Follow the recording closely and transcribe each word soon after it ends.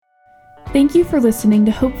Thank you for listening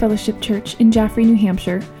to Hope Fellowship Church in Jaffrey, New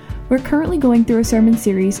Hampshire. We're currently going through a sermon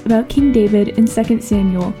series about King David in 2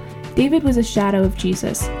 Samuel. David was a shadow of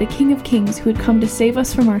Jesus, the King of Kings who had come to save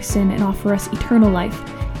us from our sin and offer us eternal life.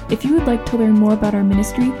 If you would like to learn more about our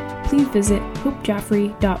ministry, please visit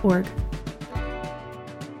hopejaffrey.org.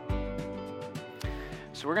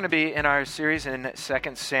 So we're going to be in our series in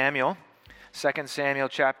 2 Samuel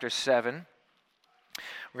chapter 7.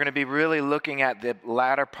 We're going to be really looking at the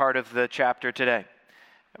latter part of the chapter today.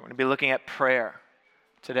 We're going to be looking at prayer.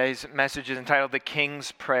 Today's message is entitled The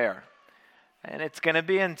King's Prayer. And it's going to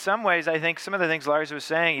be, in some ways, I think, some of the things Lars was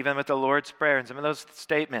saying, even with the Lord's Prayer and some of those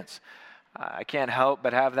statements. I can't help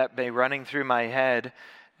but have that be running through my head.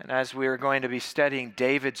 And as we're going to be studying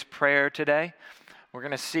David's prayer today, we're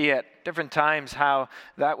going to see at different times how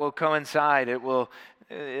that will coincide. It'll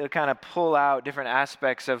kind of pull out different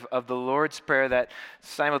aspects of the Lord's Prayer that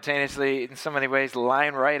simultaneously, in so many ways,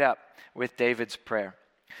 line right up with David's prayer.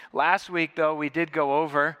 Last week, though, we did go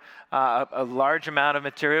over a large amount of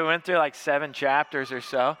material. We went through like 7 chapters or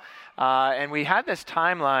so. And we had this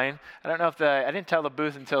timeline. I don't know if I didn't tell the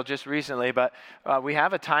booth until just recently, but we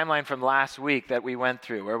have a timeline from last week that we went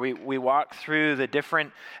through where we walked through the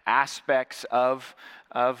different aspects of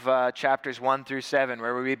chapters 1 through 7,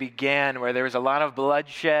 where we began, where there was a lot of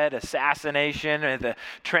bloodshed, assassination, and the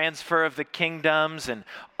transfer of the kingdoms, and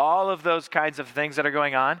all of those kinds of things that are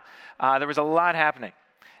going on. There was a lot happening.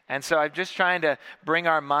 And so I'm just trying to bring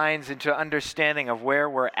our minds into understanding of where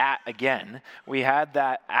we're at again. We had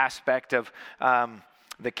that aspect of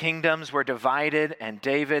the kingdoms were divided, and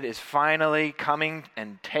David is finally coming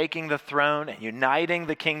and taking the throne and uniting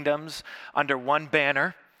the kingdoms under one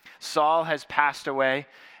banner. Saul has passed away,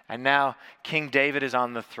 and now King David is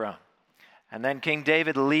on the throne. And then King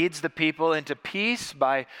David leads the people into peace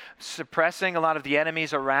by suppressing a lot of the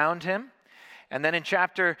enemies around him. And then in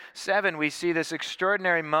chapter 7, we see this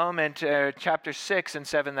extraordinary moment, chapter 6 and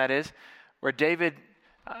 7 that is, where David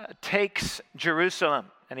takes Jerusalem,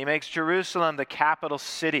 and he makes Jerusalem the capital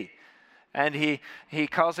city. And he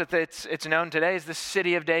calls it, it's known today as the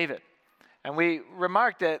city of David. And we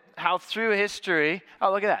remarked at how through history,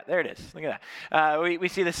 oh, look at that, there it is, look at that. We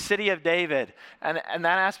see the city of David, and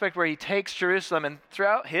that aspect where he takes Jerusalem, and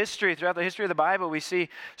throughout the history of the Bible, we see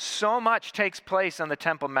so much takes place on the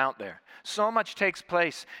Temple Mount there. So much takes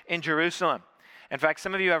place in Jerusalem. In fact,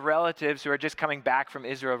 some of you have relatives who are just coming back from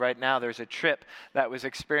Israel right now. There's a trip that was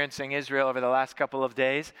experiencing Israel over the last couple of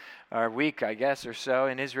days, or week, I guess, or so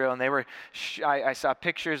in Israel. And they were, I saw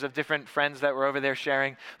pictures of different friends that were over there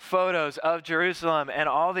sharing photos of Jerusalem and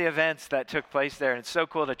all the events that took place there. And it's so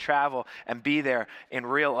cool to travel and be there in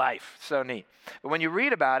real life. So neat. But when you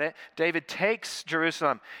read about it, David takes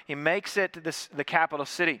Jerusalem. He makes it the capital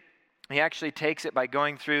city. He actually takes it by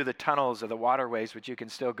going through the tunnels or the waterways, which you can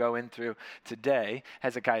still go in through today.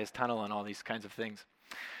 Hezekiah's tunnel and all these kinds of things.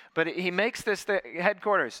 But he makes this the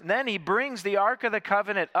headquarters. And then he brings the Ark of the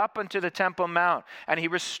Covenant up onto the Temple Mount, and he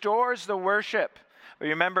restores the worship.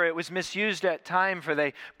 Remember, it was misused at time, for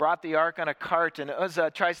they brought the ark on a cart, and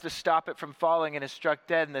Uzzah tries to stop it from falling and is struck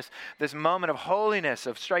dead. And this moment of holiness,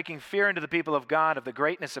 of striking fear into the people of God, of the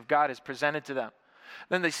greatness of God, is presented to them.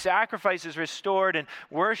 Then the sacrifice is restored and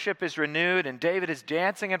worship is renewed, and David is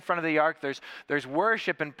dancing in front of the ark. There's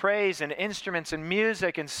worship and praise and instruments and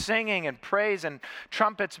music and singing and praise and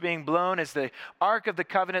trumpets being blown as the Ark of the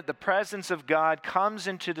Covenant, the presence of God, comes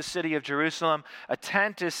into the city of Jerusalem. A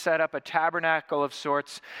tent is set up, a tabernacle of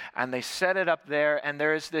sorts, and they set it up there, and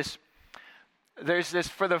there's this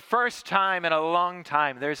for the first time in a long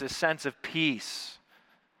time, there's a sense of peace.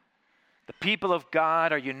 The people of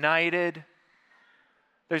God are united.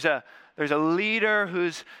 There's a leader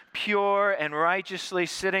who's pure and righteously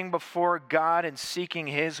sitting before God and seeking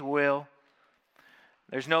His will.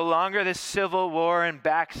 There's no longer this civil war and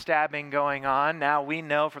backstabbing going on. Now we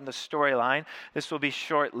know from the storyline this will be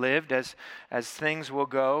short-lived as things will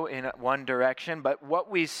go in one direction. But what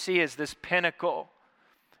we see is this pinnacle.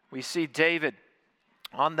 We see David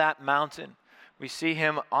on that mountain. We see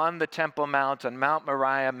him on the Temple Mount, on Mount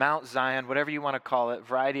Moriah, Mount Zion, whatever you want to call it,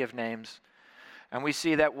 variety of names. And we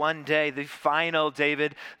see that one day the final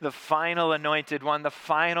David, the final anointed one, the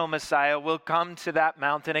final Messiah will come to that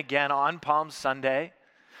mountain again on Palm Sunday.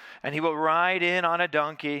 And he will ride in on a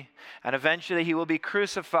donkey. And eventually he will be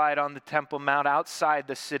crucified on the Temple Mount outside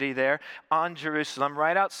the city there, on Jerusalem,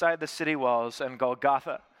 right outside the city walls and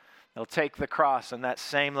Golgotha. They'll take the cross in that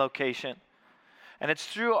same location. And it's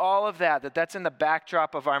through all of that's in the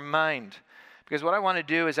backdrop of our mind. Because what I want to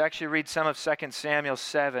do is actually read some of 2 Samuel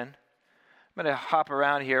 7. I'm going to hop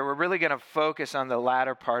around here. We're really going to focus on the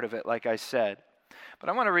latter part of it, like I said. But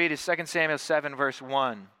I want to read is 2 Samuel 7, verse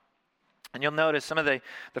 1. And you'll notice some of the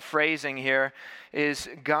phrasing here is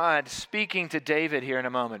God speaking to David here in a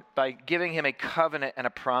moment by giving him a covenant and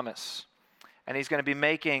a promise. And he's going to be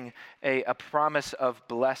making a promise of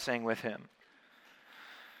blessing with him.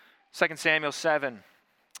 2 Samuel 7,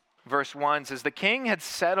 verse 1 says, "The king had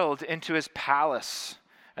settled into his palace,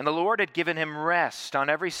 and the Lord had given him rest on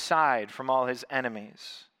every side from all his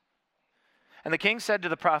enemies. And the king said to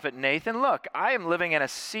the prophet Nathan, 'Look, I am living in a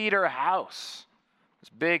cedar house,'" this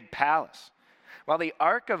big palace, "while the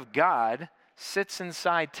ark of God sits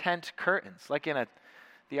inside tent curtains." Like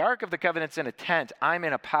the ark of the covenant's in a tent, I'm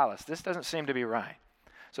in a palace. This doesn't seem to be right.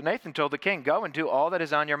 So Nathan told the king, "Go and do all that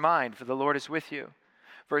is on your mind, for the Lord is with you."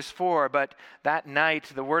 Verse 4, "But that night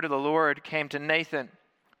the word of the Lord came to Nathan."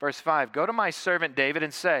 Verse 5, "Go to my servant David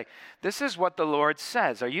and say, 'This is what the Lord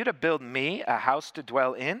says. Are you to build me a house to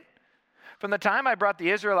dwell in? From the time I brought the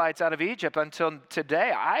Israelites out of Egypt until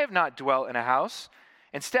today, I have not dwelt in a house.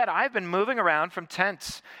 Instead, I've been moving around from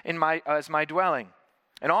tents as my dwelling.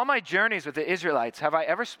 In all my journeys with the Israelites, have I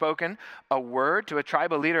ever spoken a word to a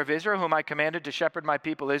tribal leader of Israel whom I commanded to shepherd my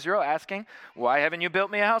people Israel, asking, why haven't you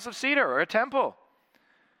built me a house of cedar or a temple?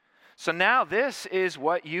 So now this is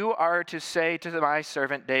what you are to say to my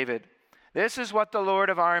servant David. This is what the Lord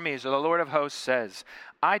of armies, or the Lord of hosts, says.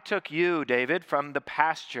 I took you, David, from the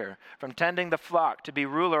pasture, from tending the flock, to be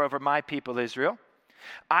ruler over my people Israel.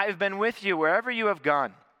 I've been with you wherever you have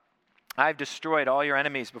gone. I've destroyed all your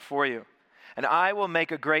enemies before you. And I will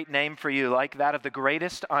make a great name for you, like that of the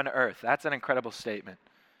greatest on earth. That's an incredible statement.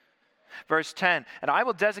 Verse 10, and I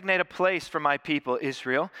will designate a place for my people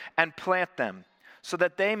Israel and plant them, so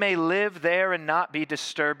that they may live there and not be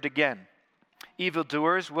disturbed again.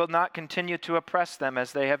 Evildoers will not continue to oppress them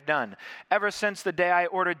as they have done. Ever since the day I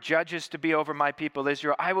ordered judges to be over my people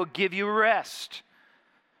Israel, I will give you rest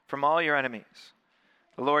from all your enemies.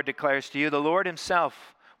 The Lord declares to you, the Lord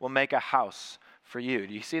himself will make a house for you.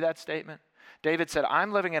 Do you see that statement? David said,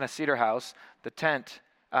 I'm living in a cedar house. The tent,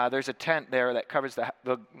 there's a tent there that covers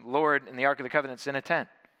the Lord and the Ark of the Covenant's in a tent.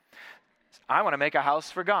 I want to make a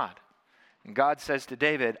house for God. And God says to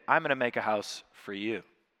David, I'm going to make a house for you.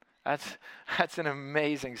 That's an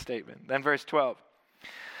amazing statement. Then verse 12.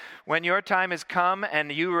 When your time has come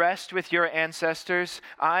and you rest with your ancestors,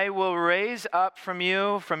 I will raise up from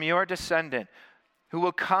you, from your descendant, who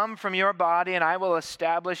will come from your body, and I will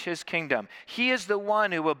establish his kingdom. He is the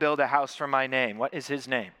one who will build a house for my name. What is his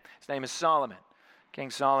name? His name is Solomon. King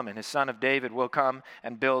Solomon, his son of David, will come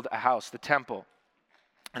and build a house, the temple.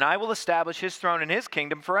 And I will establish his throne and his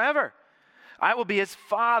kingdom forever. I will be his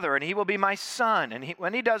father, and he will be my son. And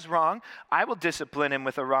when he does wrong, I will discipline him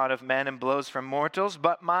with a rod of men and blows from mortals.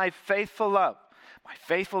 But my faithful love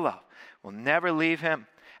will never leave him,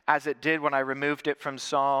 as it did when I removed it from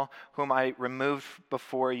Saul, whom I removed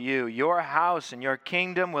before you. Your house and your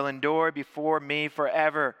kingdom will endure before me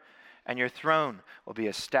forever, and your throne will be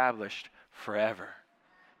established forever.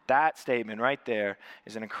 That statement right there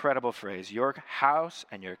is an incredible phrase. Your house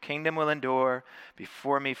and your kingdom will endure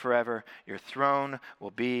before me forever. Your throne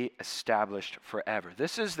will be established forever.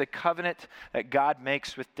 This is the covenant that God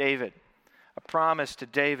makes with David, a promise to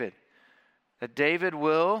David. That David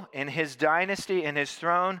will, in his dynasty, in his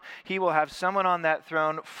throne, he will have someone on that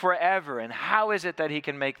throne forever. And how is it that he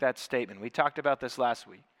can make that statement? We talked about this last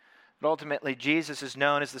week. But ultimately, Jesus is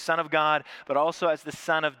known as the Son of God, but also as the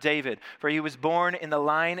Son of David. For he was born in the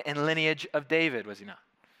line and lineage of David, was he not?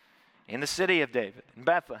 In the city of David, in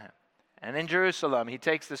Bethlehem, and in Jerusalem, he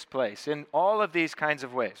takes this place. In all of these kinds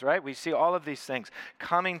of ways, right? We see all of these things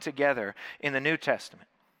coming together in the New Testament.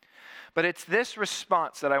 But it's this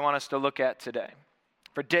response that I want us to look at today.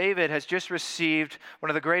 For David has just received one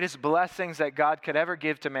of the greatest blessings that God could ever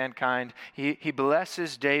give to mankind. He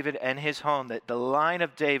blesses David and his home, that the line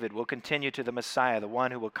of David will continue to the Messiah, the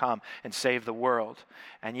one who will come and save the world.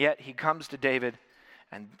 And yet he comes to David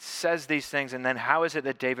and says these things, and then how is it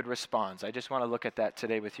that David responds? I just want to look at that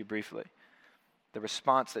today with you briefly. The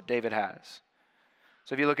response that David has.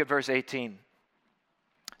 So if you look at verse 18,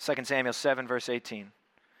 2 Samuel 7, verse 18.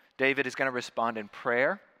 David is going to respond in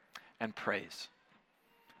prayer and praise.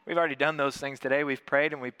 We've already done those things today. We've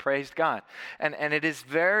prayed and we've praised God. And it is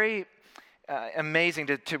very amazing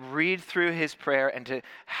to read through his prayer and to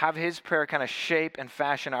have his prayer kind of shape and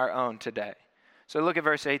fashion our own today. So look at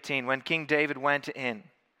verse 18. When King David went in,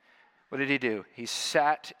 what did he do? He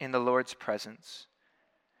sat in the Lord's presence.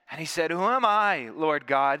 And he said, who am I, Lord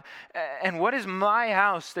God? And what is my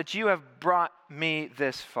house that you have brought me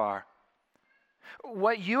this far?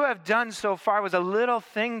 What you have done so far was a little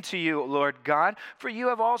thing to you, Lord God, for you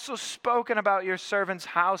have also spoken about your servant's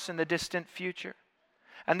house in the distant future.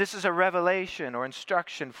 And this is a revelation or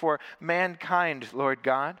instruction for mankind, Lord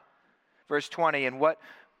God. Verse 20, and what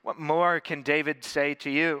more can David say to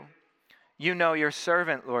you? You know your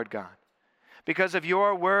servant, Lord God. Because of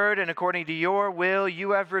your word and according to your will,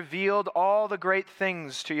 you have revealed all the great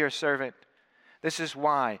things to your servant. This is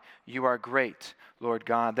why you are great, Lord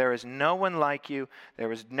God. There is no one like you.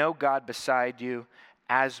 There is no God beside you,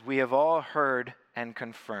 as we have all heard and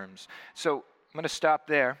confirms. So I'm going to stop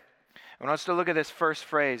there. I want us to look at this first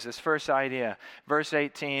phrase, this first idea. Verse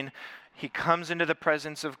 18, he comes into the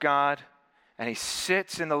presence of God and he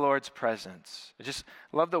sits in the Lord's presence. I just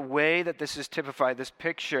love the way that this is typified, this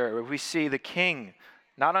picture where we see the king,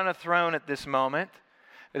 not on a throne at this moment,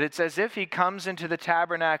 but it's as if he comes into the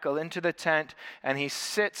tabernacle, into the tent, and he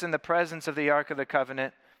sits in the presence of the Ark of the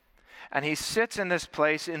Covenant. And he sits in this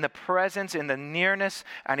place, in the presence, in the nearness,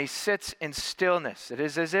 and he sits in stillness. It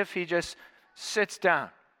is as if he just sits down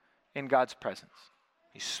in God's presence.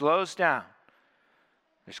 He slows down.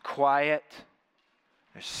 There's quiet.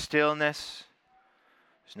 There's stillness.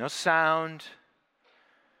 There's no sound.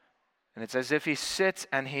 And it's as if he sits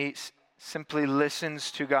and he simply listens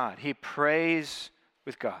to God. He prays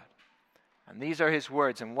with God. And these are his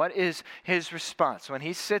words. And what is his response? When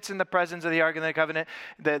he sits in the presence of the Ark of the Covenant,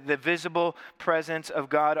 the visible presence of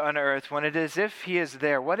God on earth, when it is as if he is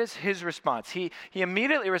there, what is his response? He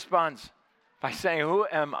immediately responds by saying, who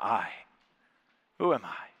am I? Who am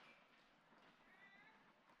I?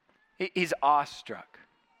 He's awestruck.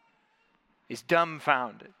 He's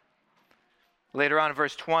dumbfounded. Later on in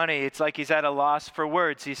verse 20, it's like he's at a loss for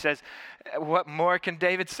words. He says, what more can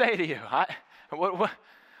David say to you?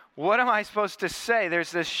 What am I supposed to say?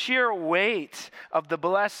 There's this sheer weight of the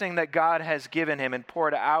blessing that God has given him and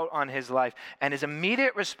poured out on his life. And his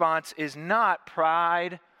immediate response is not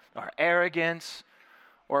pride or arrogance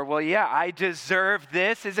or, well, yeah, I deserve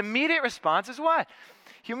this. His immediate response is what?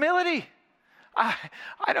 Humility.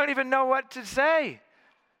 I don't even know what to say.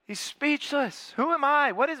 He's speechless. Who am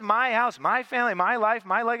I? What is my house, my family, my life,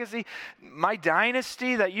 my legacy, my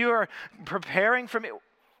dynasty that you are preparing for me?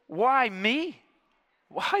 Why me?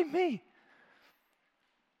 Why me?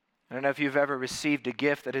 I don't know if you've ever received a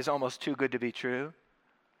gift that is almost too good to be true.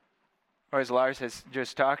 Or as Lars has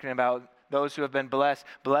just talking about, those who have been blessed,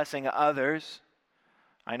 blessing others.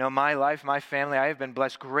 I know my life, my family, I have been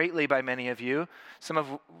blessed greatly by many of you. Some of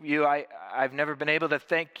you, I've never been able to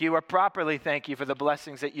thank you or properly thank you for the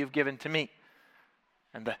blessings that you've given to me.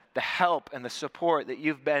 And the help and the support that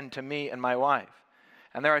you've been to me and my wife.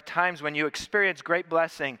 And there are times when you experience great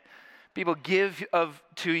blessing. People give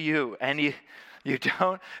to you and you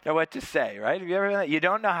don't know what to say, right? Have you ever done that? You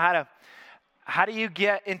don't know how do you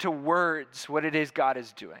get into words what it is God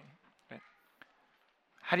is doing? Right?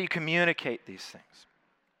 How do you communicate these things?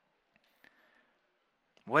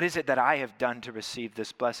 What is it that I have done to receive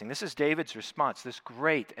this blessing? This is David's response, this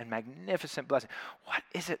great and magnificent blessing. What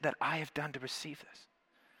is it that I have done to receive this?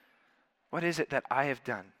 What is it that I have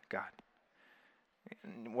done, God?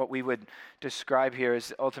 What we would describe here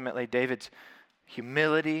is ultimately David's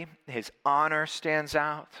humility, his honor stands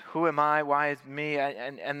out. Who am I? Why is me?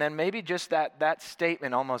 And then maybe just that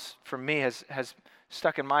statement almost for me has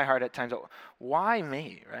stuck in my heart at times. Why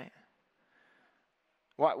me, right?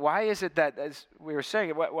 Why is it that, as we were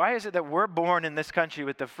saying, why is it that we're born in this country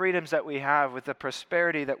with the freedoms that we have, with the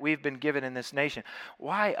prosperity that we've been given in this nation?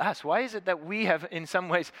 Why us? Why is it that we have, in some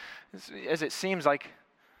ways, as it seems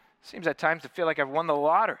at times to feel like I've won the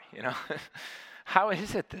lottery, you know? How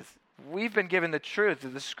is it this? We've been given the truth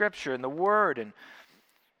of the Scripture and the Word, and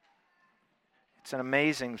it's an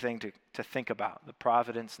amazing thing to think about, the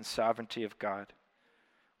providence and sovereignty of God.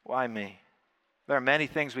 Why me? There are many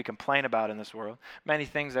things we complain about in this world, many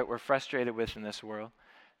things that we're frustrated with in this world,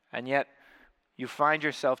 and yet you find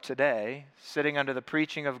yourself today sitting under the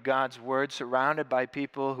preaching of God's Word, surrounded by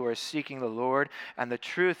people who are seeking the Lord, and the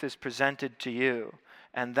truth is presented to you.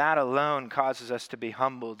 And that alone causes us to be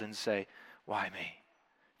humbled and say, why me?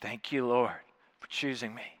 Thank you, Lord, for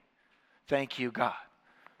choosing me. Thank you, God,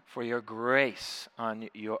 for your grace on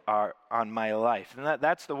my life. And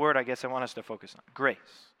that's the word I guess I want us to focus on, grace.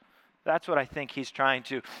 That's what I think he's trying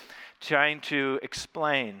to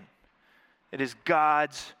explain. It is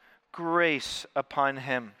God's grace upon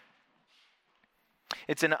him.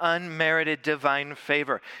 It's an unmerited divine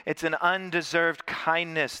favor. It's an undeserved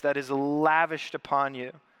kindness that is lavished upon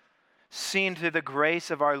you, seen through the grace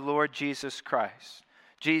of our Lord Jesus Christ.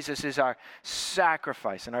 Jesus is our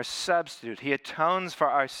sacrifice and our substitute. He atones for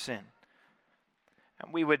our sin.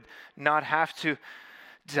 And we would not have to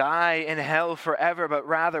die in hell forever, but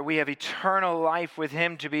rather we have eternal life with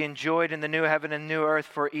him to be enjoyed in the new heaven and new earth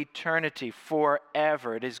for eternity,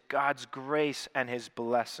 forever. It is God's grace and his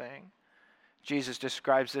blessing. Jesus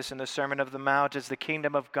describes this in the Sermon on the Mount as the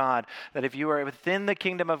kingdom of God, that if you are within the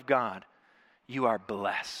kingdom of God, you are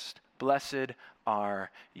blessed. Blessed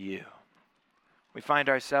are you. We find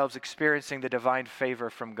ourselves experiencing the divine favor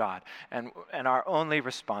from God, and our only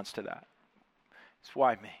response to that is,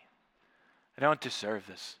 why me? I don't deserve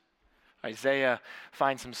this. Isaiah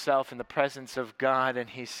finds himself in the presence of God, and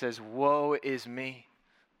he says, woe is me.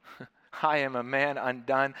 I am a man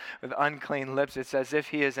undone with unclean lips. It's as if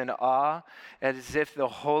he is in awe, as if the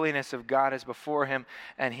holiness of God is before him,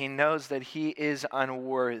 and he knows that he is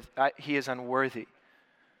unworthy.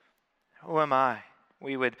 Who am I?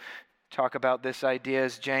 We would talk about this idea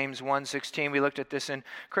as James 1:16. We looked at this in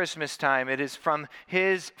Christmas time. It is from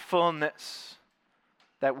his fullness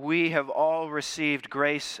that we have all received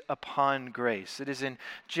grace upon grace. It is in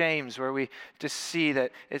James where we just see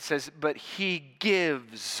that it says, but he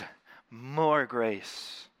gives more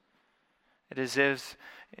grace. It is as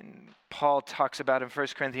Paul talks about in 1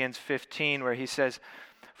 Corinthians 15 where he says,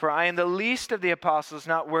 for I am the least of the apostles,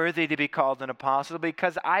 not worthy to be called an apostle,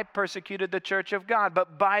 because I persecuted the church of God.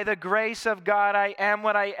 But by the grace of God, I am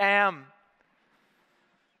what I am.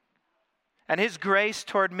 And his grace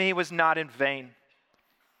toward me was not in vain.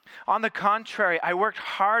 On the contrary, I worked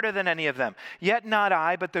harder than any of them. Yet not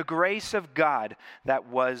I, but the grace of God that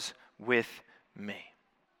was with me.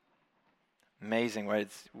 Amazing, right?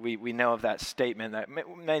 We know of that statement that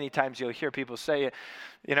many times you'll hear people say,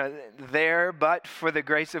 there, but for the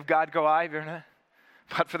grace of God go I.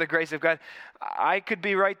 But for the grace of God, I could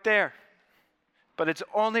be right there. But it's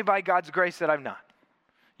only by God's grace that I'm not.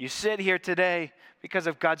 You sit here today because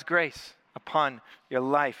of God's grace upon your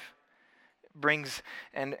life. It brings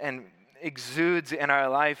and exudes in our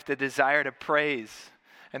life the desire to praise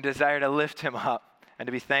and desire to lift him up and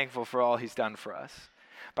to be thankful for all he's done for us.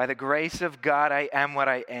 By the grace of God, I am what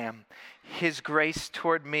I am. His grace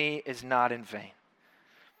toward me is not in vain.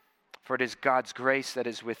 For it is God's grace that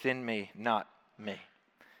is within me, not me.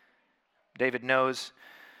 David knows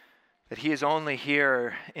that he is only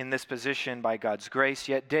here in this position by God's grace,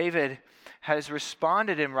 yet David has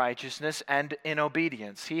responded in righteousness and in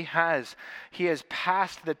obedience. He has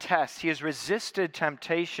passed the test. He has resisted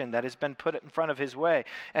temptation that has been put in front of his way,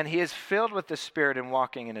 and he is filled with the Spirit and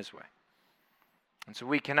walking in his way. And so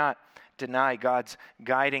we cannot deny God's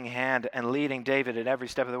guiding hand and leading David at every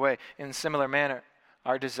step of the way. In a similar manner,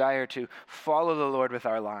 our desire to follow the Lord with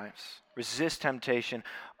our lives, resist temptation,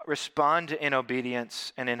 respond in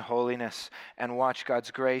obedience and in holiness, and watch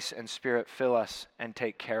God's grace and Spirit fill us and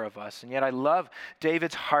take care of us. And yet I love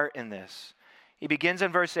David's heart in this. He begins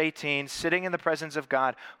in verse 18, sitting in the presence of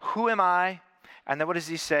God. Who am I? And then what does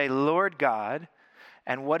he say? Lord God.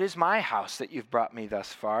 And what is my house that you've brought me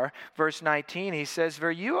thus far? Verse 19, he says, for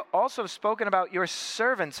you also have spoken about your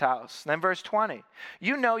servant's house. Then verse 20,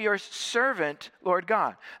 you know your servant, Lord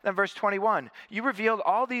God. Then verse 21, you revealed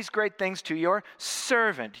all these great things to your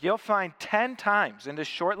servant. You'll find 10 times in this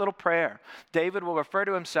short little prayer, David will refer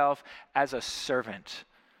to himself as a servant.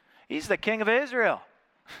 He's the king of Israel.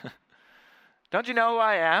 Don't you know who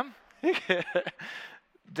I am?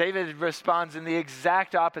 David responds in the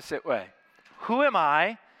exact opposite way. Who am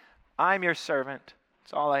I? I'm your servant.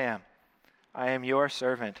 That's all I am. I am your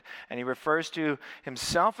servant. And he refers to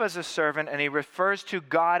himself as a servant, and he refers to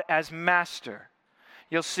God as master.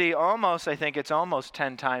 You'll see I think it's almost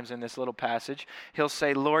 10 times in this little passage, he'll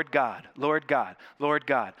say, Lord God, Lord God, Lord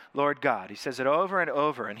God, Lord God. He says it over and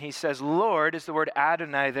over. And he says, Lord is the word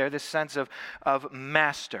Adonai there, this sense of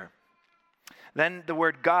master. Then the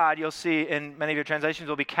word God, you'll see in many of your translations,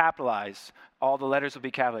 will be capitalized. All the letters will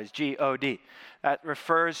be capitalized, G-O-D. That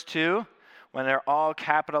refers to, when they're all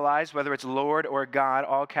capitalized, whether it's Lord or God,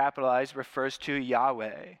 all capitalized, refers to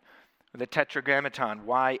Yahweh. The tetragrammaton,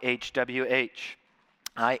 Y-H-W-H.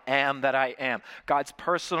 I am that I am. God's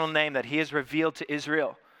personal name that he has revealed to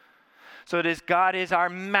Israel. So it is God is our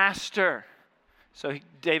master. So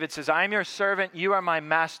David says, I am your servant, you are my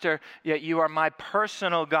master, yet you are my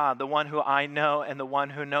personal God, the one who I know and the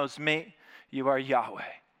one who knows me. You are Yahweh.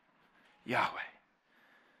 Yahweh.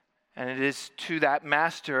 And it is to that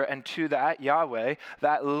master and to that Yahweh,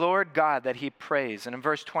 that Lord God that he prays. And in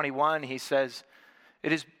verse 21, he says,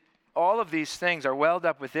 it is all of these things are welled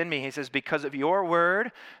up within me. He says, because of your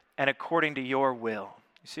word and according to your will.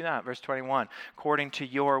 You see that? Verse 21, according to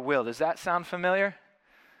your will. Does that sound familiar?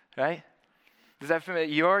 Right? Does that familiar?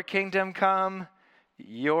 Your kingdom come,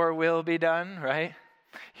 your will be done, right?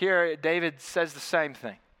 Here, David says the same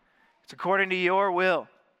thing. It's according to your will.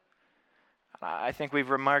 I think we've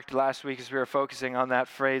remarked last week as we were focusing on that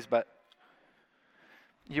phrase, but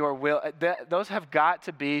your will, those have got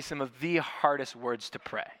to be some of the hardest words to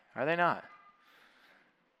pray, are they not?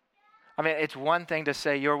 I mean, it's one thing to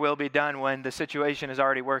say your will be done when the situation is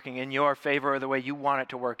already working in your favor or the way you want it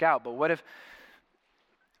to work out. But what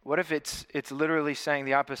if it's literally saying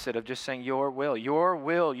the opposite of just saying your will,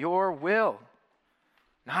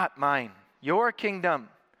 not mine. Your kingdom,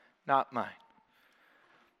 not mine.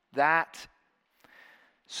 That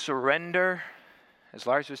surrender, as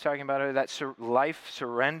Lars was talking about it, that life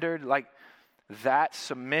surrendered, like that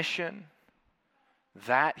submission,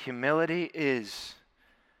 that humility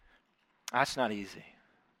that's not easy.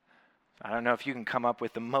 I don't know if you can come up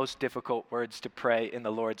with the most difficult words to pray in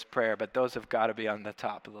the Lord's Prayer, but those have got to be on the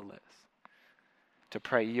top of the list. To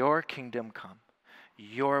pray, your kingdom come,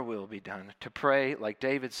 your will be done. To pray, like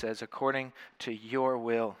David says, according to your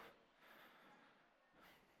will.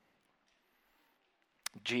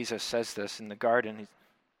 Jesus says this in the garden.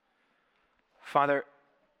 Father,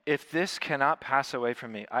 if this cannot pass away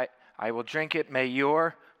from me, I will drink it. May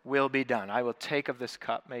your will be done. I will take of this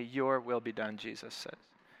cup. May your will be done, Jesus says.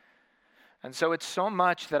 And so it's so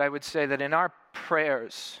much that I would say that in our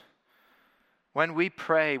prayers, when we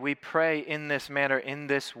pray in this manner, in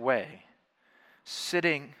this way,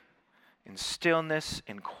 sitting in stillness,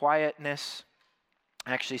 in quietness.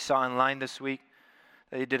 I actually saw online this week,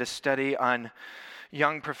 they did a study on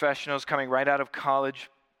young professionals coming right out of college.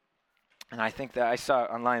 And I think that I saw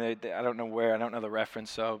online, I don't know where, I don't know the reference,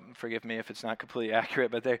 so forgive me if it's not completely accurate,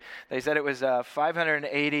 but they said it was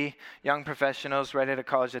 580 young professionals right out of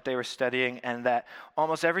college that they were studying, and that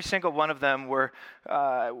almost every single one of them were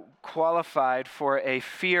qualified for a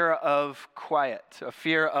fear of quiet, a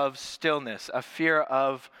fear of stillness, a fear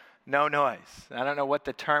of no noise. I don't know what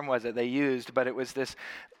the term was that they used, but it was this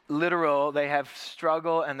literal, they have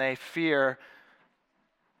struggle and they fear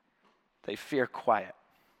quiet.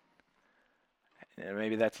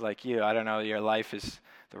 Maybe that's like you. I don't know. Your life is,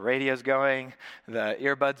 the radio's going, the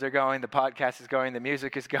earbuds are going, the podcast is going, the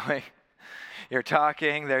music is going. You're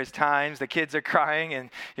talking, there's times, the kids are crying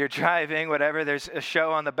and you're driving, whatever. There's a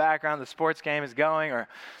show on the background, the sports game is going, or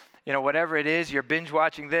whatever it is, you're binge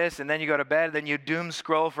watching this, and then you go to bed, then you doom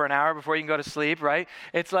scroll for an hour before you can go to sleep, right?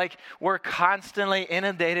 It's like we're constantly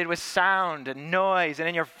inundated with sound and noise and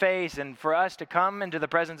in your face, and for us to come into the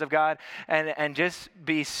presence of God and just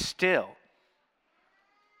be still,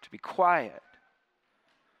 to be quiet,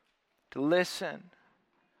 to listen,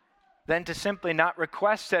 then to simply not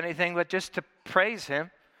request anything, but just to praise Him.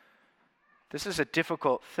 This is a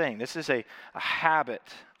difficult thing. This is a habit,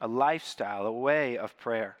 a lifestyle, a way of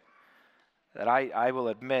prayer that I will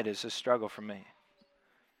admit is a struggle for me.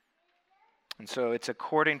 And so it's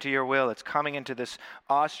according to your will. It's coming into this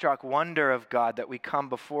awestruck wonder of God that we come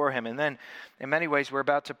before Him. And then in many ways we're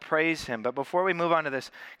about to praise Him. But before we move on to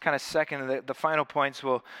this kind of second, the final points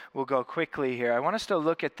we'll go quickly here. I want us to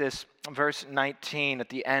look at this verse 19 at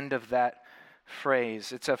the end of that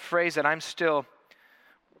phrase. It's a phrase that I'm still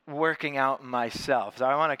working out myself. So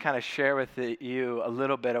I want to kind of share with you a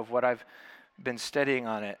little bit of what I've been studying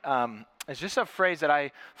on it. It's just a phrase that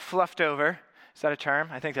I fluffed over. Is that a term?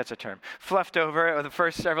 I think that's a term. Fluffed over the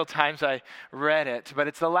first several times I read it, but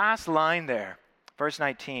it's the last line there, verse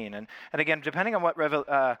 19. And again, depending on what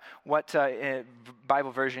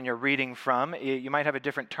Bible version you're reading from, you might have a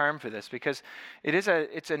different term for this, because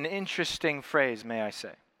it's an interesting phrase, may I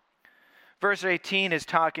say. Verse 18 is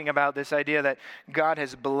talking about this idea that God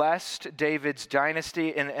has blessed David's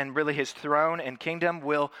dynasty and really his throne and kingdom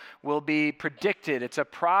will be predicted. It's a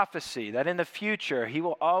prophecy that in the future he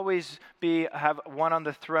will always have one on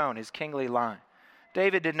the throne, his kingly line.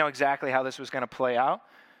 David didn't know exactly how this was going to play out.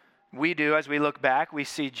 We do, as we look back, we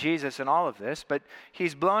see Jesus in all of this, but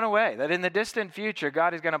he's blown away that in the distant future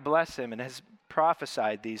God is going to bless him and has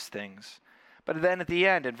prophesied these things. But then at the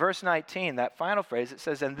end, in verse 19, that final phrase, it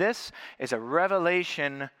says, "And this is a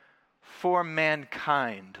revelation for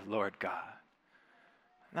mankind, Lord God."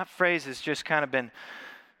 And that phrase has just kind of been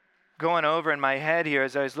going over in my head here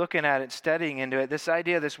as I was looking at it, studying into it. This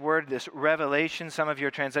idea, this word, this revelation, some of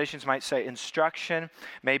your translations might say instruction,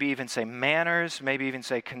 maybe even say manners, maybe even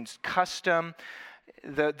say custom.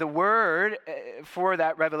 The word for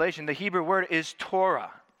that revelation, the Hebrew word is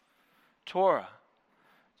Torah. Torah.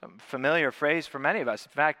 A familiar phrase for many of us.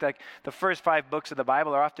 In fact, like the first 5 books of the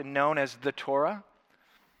Bible are often known as the Torah.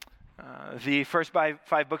 The first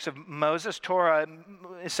 5 books of Moses, Torah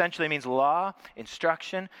essentially means law,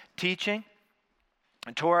 instruction, teaching.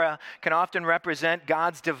 And Torah can often represent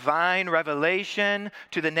God's divine revelation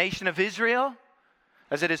to the nation of Israel,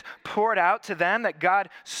 as it is poured out to them, that God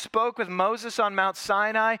spoke with Moses on Mount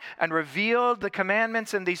Sinai and revealed the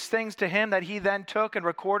commandments and these things to him that he then took and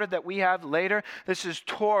recorded that we have later. This is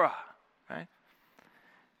Torah, right?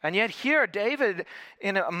 And yet here, David,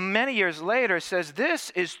 many years later, says this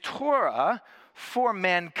is Torah for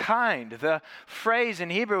mankind. The phrase in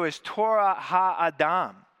Hebrew is Torah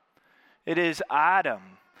ha-Adam. It is Adam.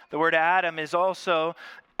 The word Adam is also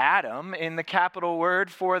Adam in the capital word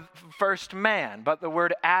for first man, but the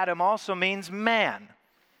word Adam also means man.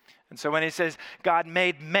 And so when he says God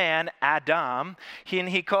made man, Adam,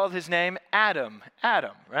 he called his name Adam,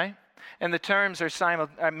 right? And the terms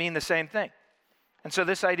mean the same thing. And so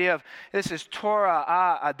this idea of this is Torah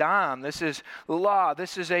Adam, this is law,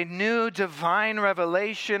 this is a new divine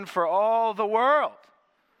revelation for all the world.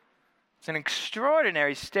 It's an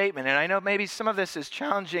extraordinary statement, and I know maybe some of this is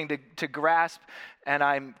challenging to grasp, and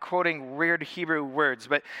I'm quoting weird Hebrew words,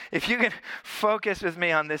 but if you can focus with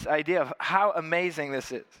me on this idea of how amazing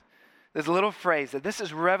this is. This little phrase that this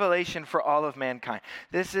is revelation for all of mankind.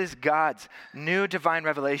 This is God's new divine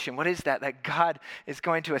revelation. What is that? That God is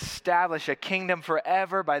going to establish a kingdom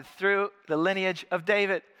forever through the lineage of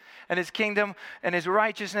David. And his kingdom and his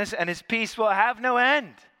righteousness and his peace will have no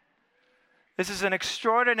end. This is an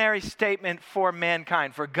extraordinary statement for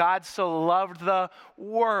mankind. For God so loved the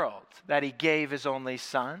world that he gave his only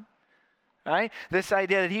son. Right? This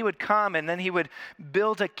idea that he would come and then he would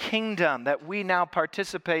build a kingdom that we now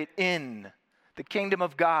participate in. The kingdom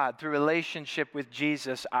of God through relationship with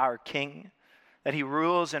Jesus, our King. That he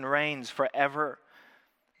rules and reigns forever.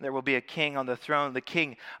 There will be a king on the throne, the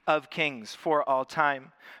King of kings for all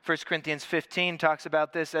time. 1 Corinthians 15 talks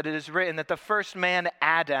about this, that it is written that the first man,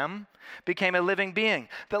 Adam, became a living being.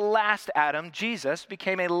 The last Adam, Jesus,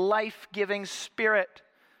 became a life-giving spirit.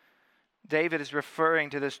 David is referring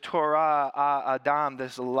to this Torah Adam,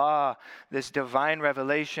 this law, this divine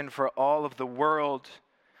revelation for all of the world,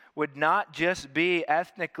 would not just be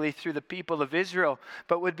ethnically through the people of Israel,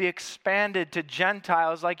 but would be expanded to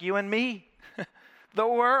Gentiles like you and me. The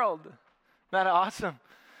world. Isn't that awesome?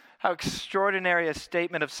 How extraordinary a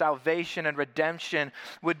statement of salvation and redemption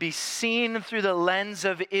would be seen through the lens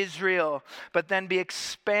of Israel, but then be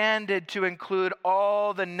expanded to include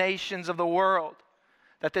all the nations of the world.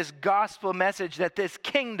 That this gospel message, that this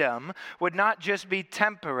kingdom would not just be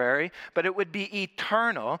temporary, but it would be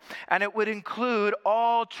eternal, and it would include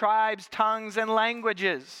all tribes, tongues, and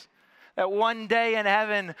languages. That one day in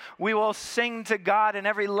heaven, we will sing to God in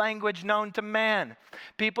every language known to man.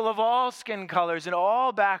 People of all skin colors and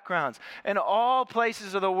all backgrounds and all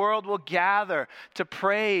places of the world will gather to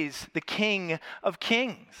praise the King of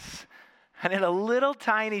Kings. And in a little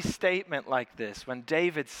tiny statement like this, when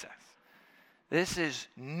David says, this is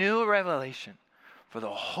new revelation for the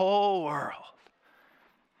whole world.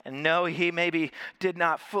 And no, he maybe did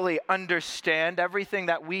not fully understand everything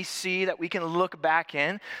that we see, that we can look back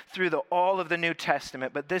in through all of the New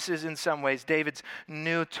Testament. But this is in some ways David's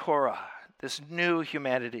new Torah, this new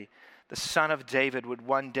humanity. The Son of David would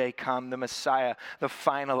one day come, the Messiah, the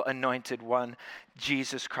final anointed one,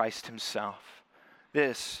 Jesus Christ himself.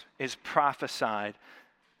 This is prophesied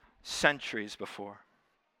centuries before.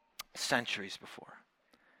 Centuries before.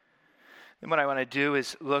 And what I want to do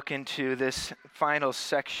is look into this final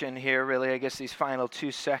section here, really, I guess these final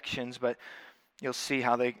two sections, but you'll see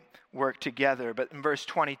how they work together. But in verse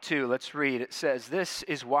 22, let's read. It says, this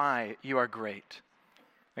is why you are great.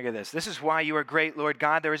 Look at this. This is why you are great, Lord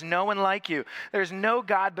God. There is no one like you. There is no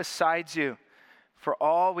God besides you. For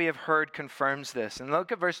all we have heard confirms this. And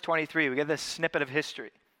look at verse 23. We get this snippet of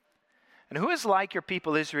history. And who is like your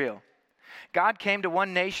people Israel? God came to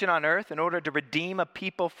one nation on earth in order to redeem a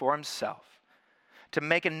people for himself, to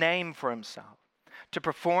make a name for himself, to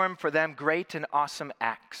perform for them great and awesome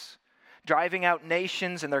acts. Driving out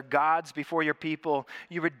nations and their gods before your people,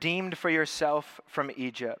 you redeemed for yourself from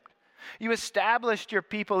Egypt. You established your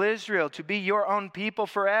people Israel to be your own people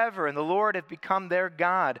forever, and the Lord hath become their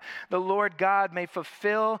God. The Lord God may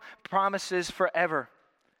fulfill promises forever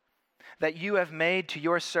that you have made to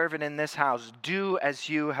your servant in this house. Do as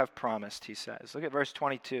you have promised, he says. Look at verse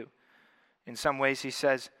 22. In some ways he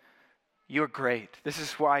says, you're great. This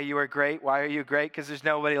is why you are great. Why are you great? Because there's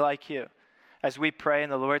nobody like you. As we pray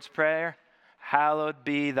in the Lord's Prayer, hallowed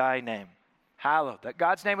be thy name. Hallowed. That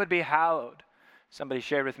God's name would be hallowed. Somebody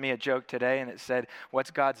shared with me a joke today, and it said,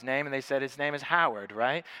 what's God's name? And they said, his name is Howard,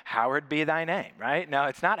 right? Howard be thy name, right? No,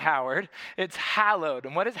 it's not Howard. It's hallowed.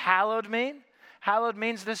 And what does hallowed mean? Hallowed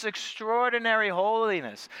means this extraordinary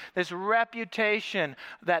holiness, this reputation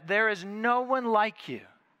that there is no one like you,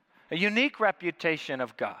 a unique reputation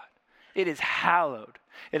of God. It is hallowed.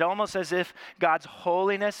 It almost as if God's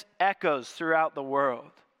holiness echoes throughout the world.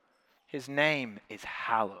 His name is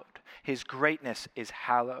hallowed. His greatness is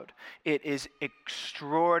hallowed. It is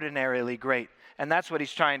extraordinarily great. And that's what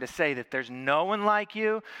he's trying to say, that there's no one like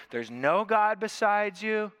you. There's no God besides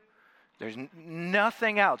you. There's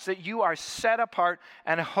nothing else, that you are set apart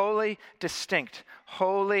and wholly distinct.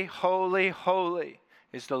 Holy, holy, holy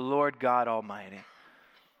is the Lord God Almighty.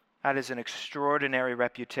 That is an extraordinary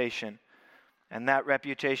reputation. And that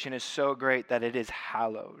reputation is so great that it is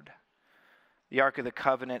hallowed. The Ark of the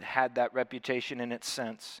Covenant had that reputation in its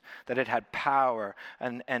sense, that it had power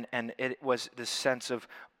and it was the sense of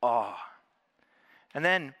awe. And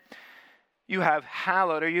then you have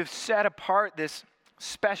hallowed, or you've set apart this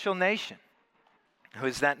special nation. Who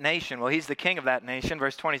is that nation? Well, he's the king of that nation.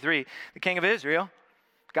 Verse 23, the king of Israel.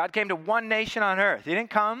 God came to one nation on earth. He didn't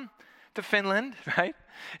come to Finland, right?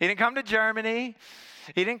 He didn't come to Germany.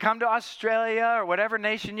 He didn't come to Australia or whatever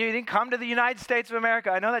nation he didn't come to the United States of America.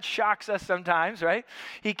 I know that shocks us sometimes, right?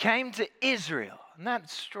 He came to Israel. Isn't that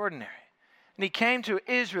extraordinary? And he came to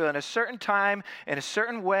Israel in a certain time, in a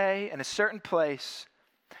certain way, in a certain place.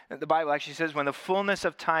 And the Bible actually says when the fullness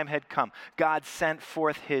of time had come, God sent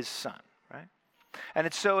forth his son, right? And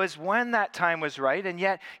it's so as when that time was right, and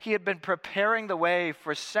yet he had been preparing the way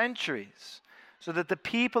for centuries so that the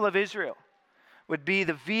people of Israel would be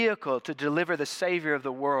the vehicle to deliver the Savior of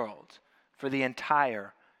the world for the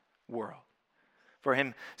entire world. For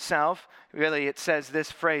himself, really it says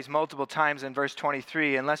this phrase multiple times in verse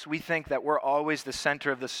 23, unless we think that we're always the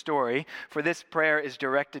center of the story, for this prayer is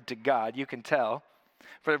directed to God, you can tell.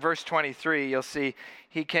 For verse 23, you'll see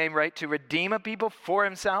he came right to redeem a people for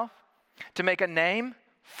himself, to make a name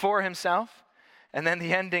for himself, and then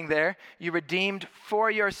the ending there, you redeemed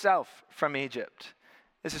for yourself from Egypt.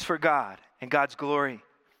 This is for God and God's glory.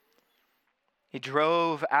 He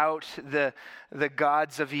drove out the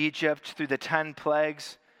gods of Egypt through the 10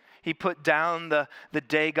 plagues. He put down the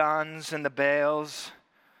Dagons and the Baals.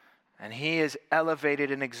 And he is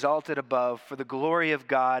elevated and exalted above for the glory of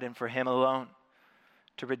God and for him alone,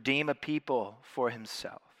 to redeem a people for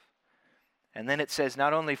himself. And then it says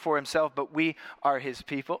not only for himself, but we are his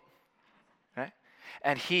people. Right?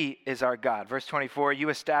 And he is our God. Verse 24, you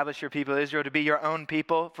establish your people Israel to be your own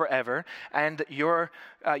people forever, and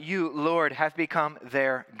you, Lord, have become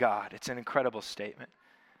their God. It's an incredible statement.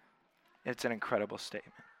 It's an incredible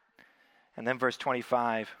statement. And then verse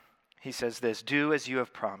 25, he says this, do as you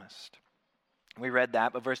have promised. We read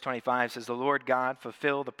that, but verse 25 says, the Lord God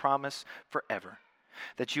fulfill the promise forever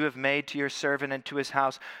that you have made to your servant and to his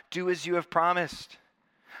house. Do as you have promised,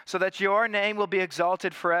 so that your name will be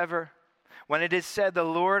exalted forever. When it is said, the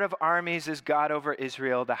Lord of armies is God over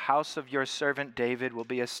Israel, the house of your servant David will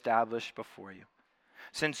be established before you.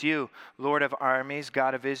 Since you, Lord of armies,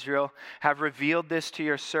 God of Israel, have revealed this to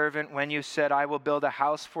your servant when you said, I will build a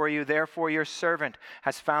house for you, therefore your servant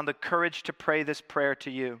has found the courage to pray this prayer to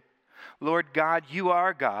you. Lord God, you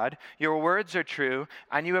are God, your words are true,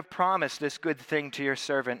 and you have promised this good thing to your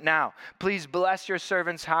servant. Now, please bless your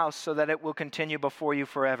servant's house so that it will continue before you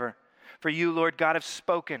forever. For you, Lord God, have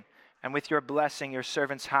spoken, and with your blessing, your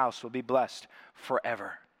servant's house will be blessed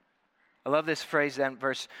forever. I love this phrase then,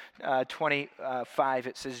 verse 25.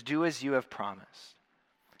 It says, do as you have promised.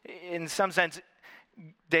 In some sense,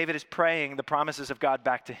 David is praying the promises of God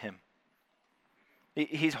back to him.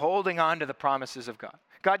 He's holding on to the promises of God.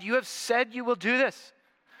 God, you have said you will do this.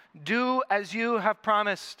 Do as you have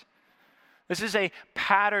promised. This is a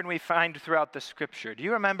pattern we find throughout the scripture. Do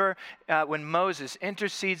you remember when Moses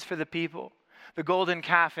intercedes for the people? The golden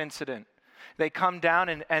calf incident. They come down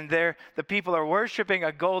and the people are worshiping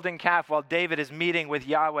a golden calf while David is meeting with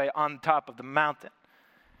Yahweh on top of the mountain.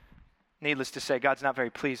 Needless to say, God's not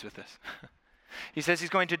very pleased with this. He says he's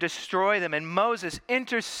going to destroy them, and Moses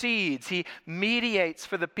intercedes. He mediates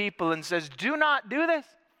for the people and says, do not do this.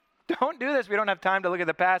 Don't do this. We don't have time to look at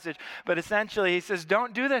the passage, but essentially he says,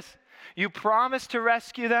 don't do this. You promised to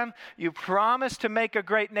rescue them. You promised to make a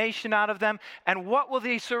great nation out of them. And what will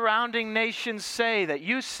the surrounding nations say? That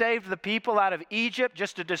you saved the people out of Egypt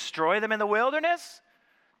just to destroy them in the wilderness?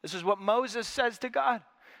 This is what Moses says to God.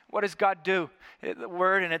 What does God do? The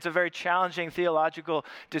word, and it's a very challenging theological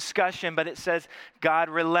discussion, but it says God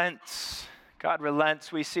relents. God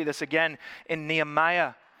relents. We see this again in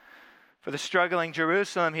Nehemiah. For the struggling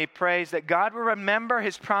Jerusalem, he prays that God will remember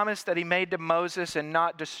his promise that he made to Moses and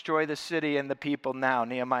not destroy the city and the people now.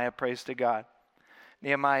 Nehemiah prays to God.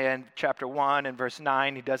 Nehemiah in chapter 1 and verse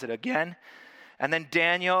 9, he does it again. And then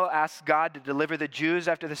Daniel asks God to deliver the Jews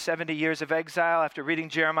after the 70 years of exile, after reading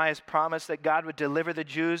Jeremiah's promise that God would deliver the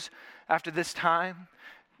Jews after this time.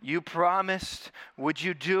 You promised, would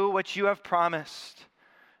you do what you have promised?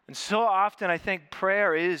 And so often I think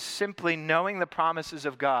prayer is simply knowing the promises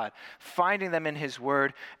of God, finding them in His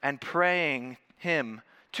Word, and praying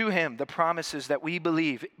to Him the promises that we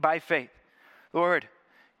believe by faith. Lord,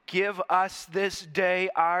 give us this day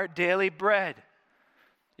our daily bread.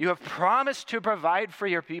 You have promised to provide for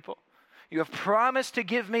your people. You have promised to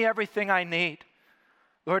give me everything I need.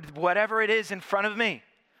 Lord, whatever it is in front of me,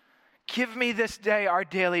 give me this day our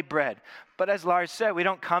daily bread. But as Lars said, we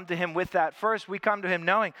don't come to Him with that first. We come to Him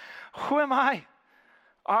knowing, who am I?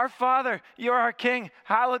 Our Father, you're our King.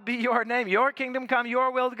 Hallowed be your name. Your kingdom come,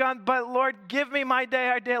 your will be done. But Lord, give me my day,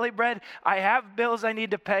 our daily bread. I have bills I need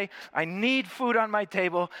to pay. I need food on my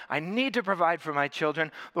table. I need to provide for my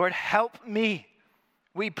children. Lord, help me.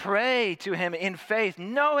 We pray to Him in faith,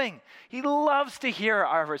 knowing He loves to hear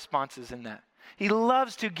our responses in that. He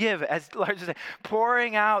loves to give, as Lord said,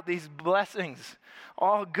 pouring out these blessings.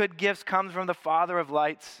 All good gifts come from the Father of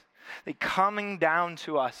lights. They coming down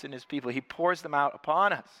to us and His people. He pours them out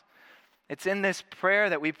upon us. It's in this prayer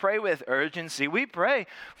that we pray with urgency. We pray,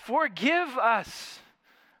 forgive us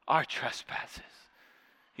our trespasses.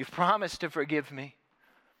 You've promised to forgive me.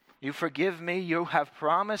 You forgive me. You have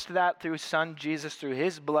promised that through Son Jesus, through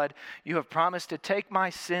His blood. You have promised to take my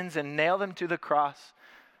sins and nail them to the cross.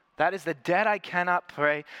 That is the debt I cannot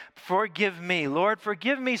pay. Forgive me. Lord,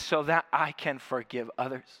 forgive me so that I can forgive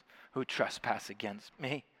others who trespass against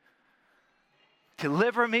me.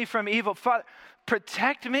 Deliver me from evil. Father,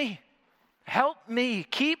 protect me. Help me.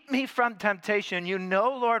 Keep me from temptation. You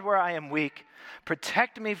know, Lord, where I am weak.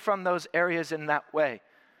 Protect me from those areas in that way.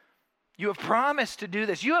 You have promised to do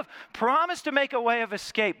this. You have promised to make a way of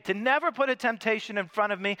escape, to never put a temptation in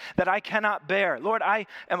front of me that I cannot bear. Lord, I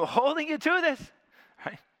am holding you to this.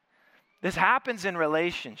 Right? This happens in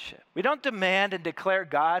relationship. We don't demand and declare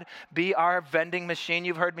God be our vending machine.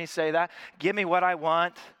 You've heard me say that. Give me what I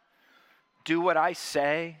want. Do what I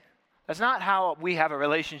say. That's not how we have a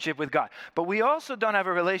relationship with God. But we also don't have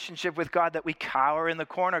a relationship with God that we cower in the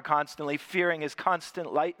corner constantly, fearing His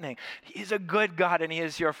constant lightning. He's a good God and He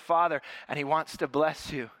is your Father, and He wants to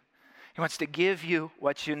bless you. He wants to give you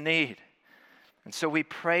what you need. And so we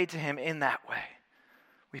pray to Him in that way.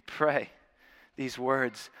 We pray these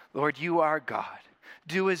words, Lord, you are God.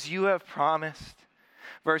 Do as you have promised.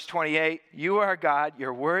 Verse 28, you are God,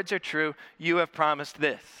 your words are true, you have promised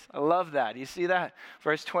this. I love that. You see that?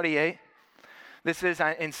 Verse 28. This is,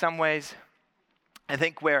 in some ways, I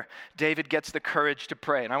think where David gets the courage to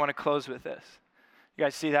pray. And I want to close with this. You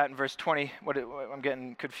guys see that in verse 20? I'm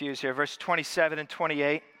getting confused here. Verse 27 and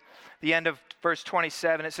 28. The end of verse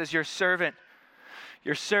 27, it says, your servant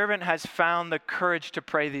has found the courage to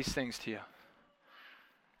pray these things to you.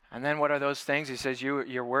 And then what are those things? He says,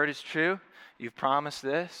 your word is true. You've promised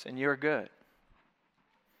this, and you're good.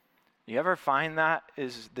 You ever find that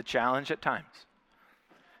is the challenge at times?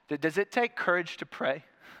 Does it take courage to pray?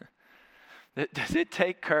 Does it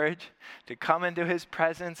take courage to come into His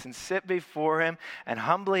presence and sit before Him and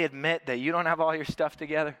humbly admit that you don't have all your stuff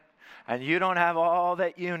together and you don't have all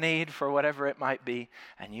that you need for whatever it might be,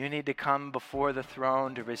 and you need to come before the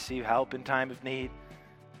throne to receive help in time of need?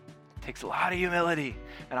 It takes a lot of humility,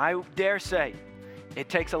 and I dare say it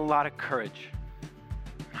takes a lot of courage.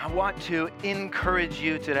 I want to encourage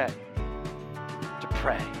you today to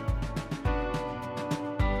pray.